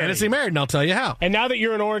 fantasy married. Fantasy married, and I'll tell you how. And now that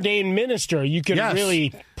you're an ordained minister, you can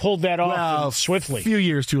really pull that off swiftly. A few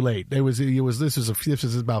years too late. This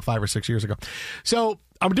is about 5 or 6 years ago. So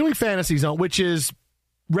I'm doing Fantasy Zone, which is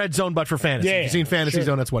Red Zone, but for fantasy. Yeah, You've seen Fantasy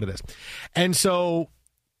Zone, that's what it is. And so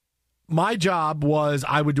my job was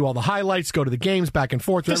I would do all the highlights, go to the games, back and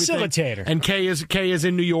forth. Facilitator. And Kay is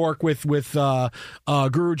in New York with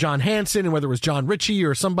Guru John Hansen, and whether it was John Ritchie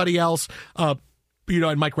or somebody else. And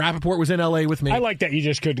Mike Rappaport was in L.A. with me. I like that you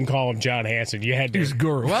just couldn't call him John Hansen. You had to. He's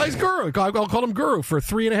Guru. Well, he's Guru. I'll call him Guru for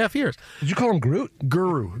 3.5 years. Did you call him Groot?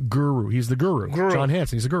 Guru. He's the Guru. John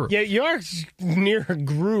Hansen. He's the Guru. Yeah, you are near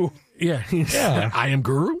Guru. Yeah. I am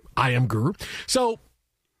Guru. So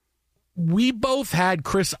we both had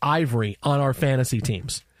Chris Ivory on our fantasy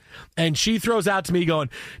teams. And she throws out to me going,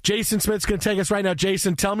 Jason Smith's going to take us right now.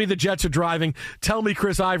 Jason, tell me the Jets are driving. Tell me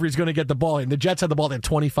Chris Ivory's going to get the ball. And the Jets had the ball at the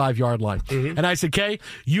 25-yard line. Mm-hmm. And I said, Kay,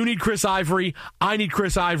 you need Chris Ivory. I need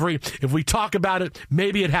Chris Ivory. If we talk about it,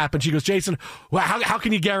 maybe it happens. She goes, Jason, well, how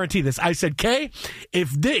can you guarantee this? I said, Kay,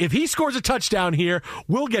 if he scores a touchdown here,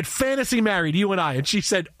 we'll get fantasy married, you and I. And she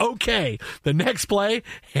said, okay. The next play,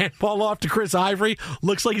 handball off to Chris Ivory.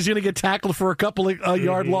 Looks like he's going to get tackled for a couple of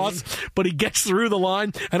yard loss, but he gets through the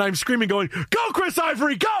line. And I'm screaming, going, go, Chris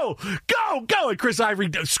Ivory, go! And Chris Ivory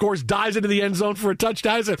scores, dives into the end zone for a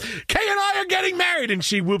touchdown. I said, Kay and I are getting married. And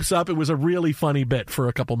she whoops up. It was a really funny bit for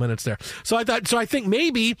a couple minutes there. So I think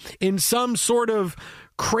maybe in some sort of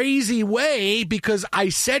crazy way, because I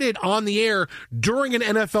said it on the air during an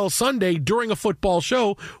NFL Sunday, during a football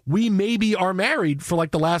show, we maybe are married for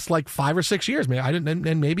the last 5 or 6 years. Maybe I didn't,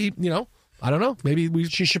 and maybe, I don't know. Maybe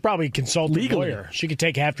she should probably consult a lawyer. She could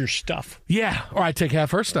take half your stuff. Yeah, or I'd take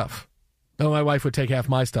half her stuff. No, my wife would take half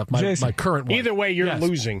my stuff. My current wife. Either way, you're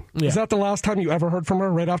losing. Yeah. Is that the last time you ever heard from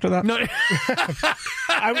her? Right after that? No.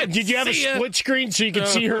 Did you have a split screen so you could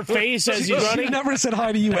see her face as he's running? She never said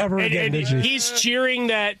hi to you ever again, did she? He's cheering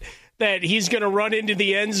that he's going to run into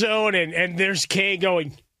the end zone, and there's Kay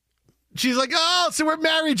going. She's like, oh, so we're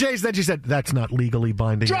married, Jason. Then she said, that's not legally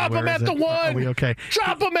binding. Drop him at the one. Are we okay?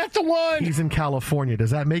 Drop him at the one. He's in California.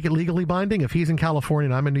 Does that make it legally binding? If he's in California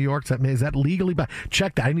and I'm in New York, is that legally binding?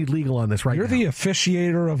 Check that. I need legal on this right now. You're the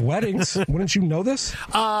officiator of weddings. Wouldn't you know this?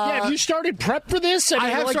 Have you started prep for this? I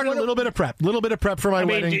have started a little bit of prep. For my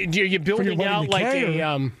wedding. Are you building out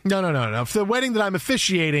a... No. For the wedding that I'm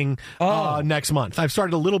officiating next month. I've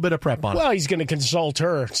started a little bit of prep on it. Well, he's going to consult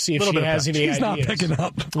her, see if she has any ideas. He's not picking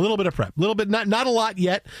up. A little bit of prep. A little bit, not a lot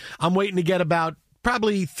yet. I'm waiting to get about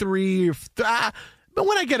probably 3 or... but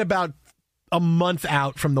when I get about a month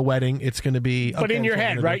out from the wedding, it's going to be... But in your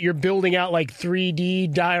head, right? You're building out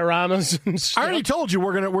 3D dioramas and stuff. I already told you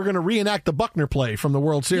we're gonna reenact the Buckner play from the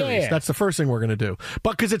World Series. Yeah. That's the first thing we're going to do.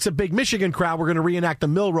 But because it's a big Michigan crowd, we're going to reenact the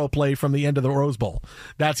Milroe play from the end of the Rose Bowl.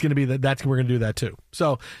 We're going to do that too.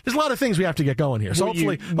 So there's a lot of things we have to get going here. So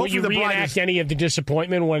hopefully you reenact any of the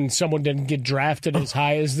disappointment when someone didn't get drafted as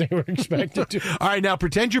high as they were expected to? All right, now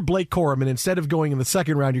pretend you're Blake Corum, and instead of going in the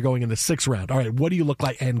second round, you're going in the 6th round. All right, what do you look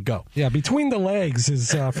like? And go. Yeah, between the legs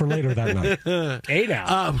is for later that night. Hey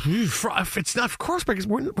now. If it's not, of course, because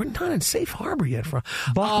we're not in safe harbor yet.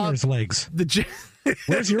 Buckner's legs.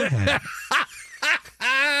 Where's your head?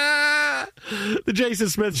 The Jason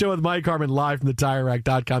Smith Show with Mike Harmon live from the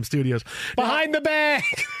TireRack.com studios. Behind the bag.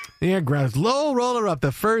 Yeah, grabs low roller up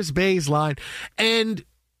the first baseline. And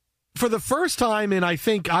for the first time in,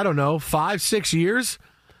 5-6 years,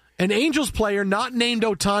 an Angels player not named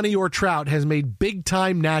Ohtani or Trout has made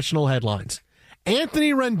big-time national headlines.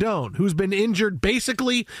 Anthony Rendon, who's been injured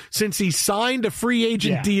basically since he signed a free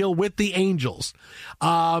agent deal with the Angels.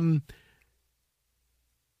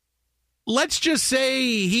 Let's just say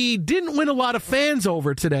he didn't win a lot of fans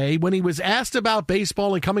over today when he was asked about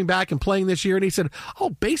baseball and coming back and playing this year. And he said,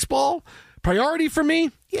 baseball, priority for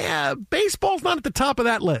me? Yeah, baseball's not at the top of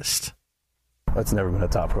that list. That's never been a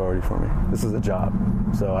top priority for me. This is a job,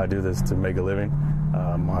 so I do this to make a living.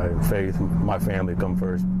 My faith, my family come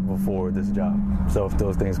first before this job. So if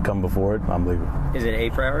those things come before it, I'm leaving. Is it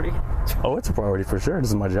a priority? Oh, it's a priority for sure. This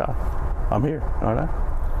is my job. I'm here, aren't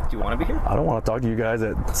I? Do you want to be here? I don't want to talk to you guys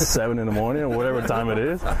at 7 in the morning or whatever time it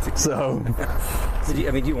is. So, do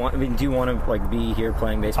you want to be here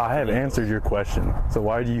playing baseball? I have answered your question. So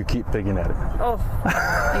why do you keep picking at it? Oh,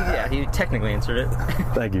 yeah, you technically answered it.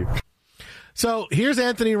 Thank you. So here's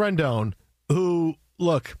Anthony Rendon, who,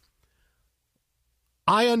 look,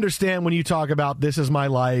 I understand when you talk about this is my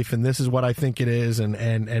life and this is what I think it is and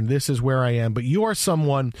this is where I am, but you are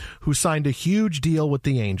someone who signed a huge deal with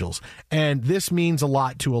the Angels, and this means a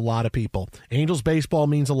lot to a lot of people. Angels baseball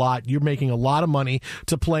means a lot. You're making a lot of money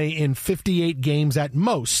to play in 58 games at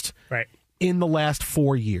most. Right. in the last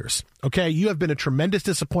 4 years. Okay, you have been a tremendous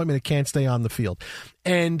disappointment and can't stay on the field.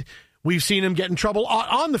 And we've seen him get in trouble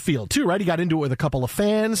on the field, too, right? He got into it with a couple of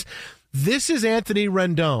fans. This is Anthony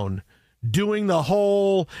Rendon doing the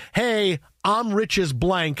whole, hey, I'm rich as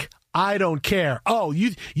blank, I don't care. Oh,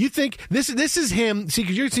 you think this is him? See,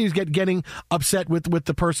 because you're seeing he's getting upset with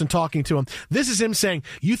the person talking to him. This is him saying,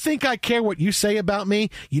 "You think I care what you say about me?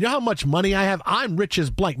 You know how much money I have? I'm rich as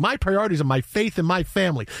blank. My priorities are my faith and my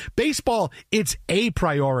family. Baseball, it's a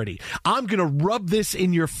priority. I'm gonna rub this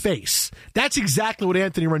in your face." That's exactly what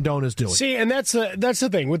Anthony Rendon is doing. See, and that's the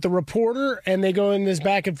thing with the reporter, and they go in this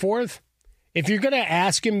back and forth. If you're going to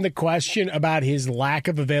ask him the question about his lack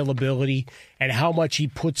of availability and how much he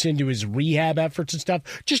puts into his rehab efforts and stuff,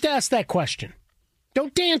 just ask that question.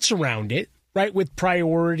 Don't dance around it, right, with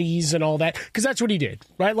priorities and all that, because that's what he did,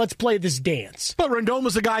 right? Let's play this dance. But Rendon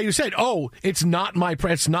was the guy who said, "Oh, it's not my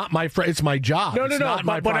it's my job. No.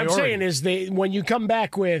 My what I'm saying is, when you come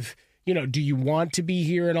back with, do you want to be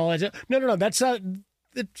here and all that stuff? No. That's not.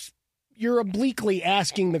 You're obliquely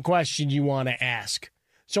asking the question you want to ask.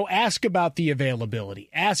 So ask about the availability.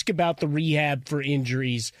 Ask about the rehab for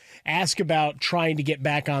injuries. Ask about trying to get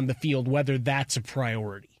back on the field, whether that's a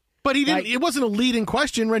priority. But he didn't. It wasn't a leading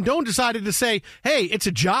question. Rendon decided to say, "Hey, it's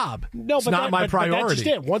a job. It's not my priority." But that's just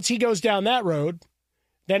it. Once he goes down that road,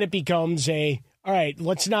 then it becomes all right,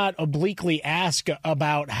 let's not obliquely ask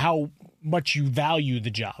about how much you value the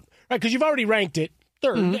job, right? Because you've already ranked it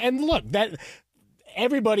third. Mm-hmm. And look, that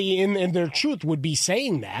everybody in their truth would be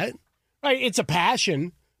saying that, right? It's a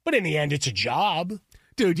passion. But in the end, it's a job.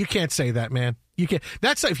 Dude, you can't say that, man. You can't.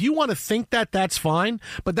 That's if you want to think that, that's fine.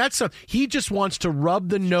 But he just wants to rub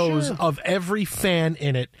the nose of every fan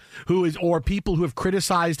in it or people who have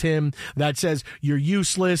criticized him that says you're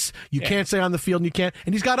useless, you can't stay on the field, and you can't.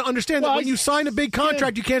 And he's got to understand that when you sign a big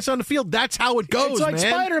contract, you can't stay on the field. That's how it goes, man. It's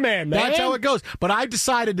like Spider-Man, man. That's how it goes. But I've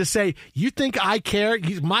decided to say, you think I care?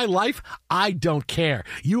 My life, I don't care.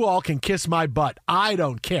 You all can kiss my butt. I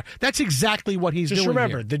don't care. That's exactly what he's doing. Just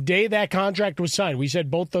remember, here. The day that contract was signed, we said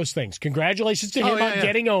both those things. Congratulations to him on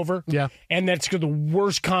getting over. Yeah. And that's the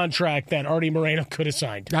worst contract that Artie Moreno could have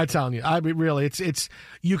signed. I'm telling you. I mean, really, it's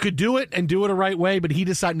you could do it and do it the right way, but he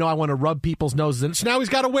decided, no, I want to rub people's noses in. So now he's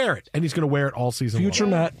got to wear it, and he's going to wear it all season Future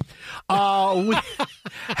long. Matt.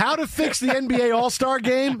 How to fix the NBA All-Star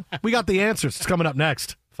game? We got the answers. It's coming up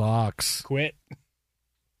next. Fox. Quit.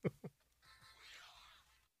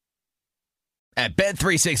 At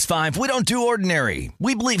Bet365, we don't do ordinary.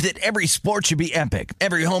 We believe that every sport should be epic.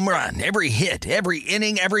 Every home run, every hit, every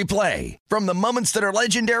inning, every play. From the moments that are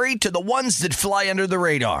legendary to the ones that fly under the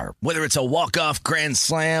radar. Whether it's a walk-off grand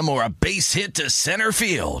slam or a base hit to center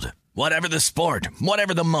field. Whatever the sport,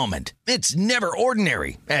 whatever the moment. It's never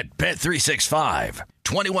ordinary at Bet365.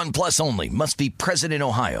 21 plus only. Must be present in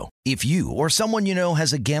Ohio. If you or someone you know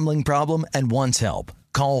has a gambling problem and wants help,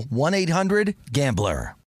 call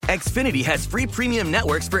 1-800-GAMBLER. Xfinity has free premium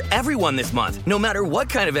networks for everyone this month, no matter what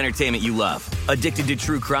kind of entertainment you love. Addicted to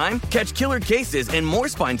true crime? Catch killer cases and more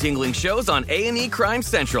spine-tingling shows on A&E Crime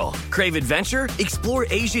Central. Crave adventure? Explore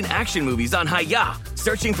Asian action movies on Whaaa.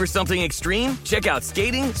 Searching for something extreme? Check out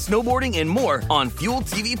skating, snowboarding, and more on Fuel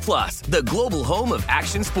TV Plus, the global home of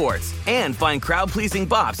action sports. And find crowd-pleasing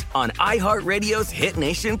bops on iHeartRadio's Hit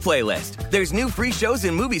Nation playlist. There's new free shows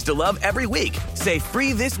and movies to love every week. Say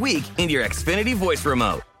free this week in your Xfinity voice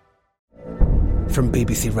remote. From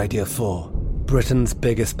BBC Radio 4, Britain's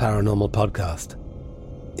biggest paranormal podcast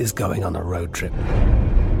is going on a road trip.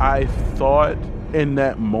 I thought in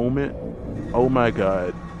that moment, oh my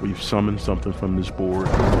God, we've summoned something from this board.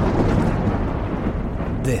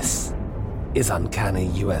 This is Uncanny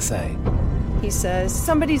USA. He says,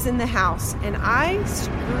 somebody's in the house, and I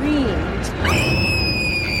screamed.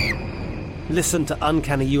 Listen to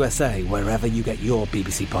Uncanny USA wherever you get your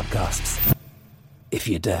BBC podcasts, if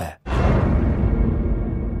you dare.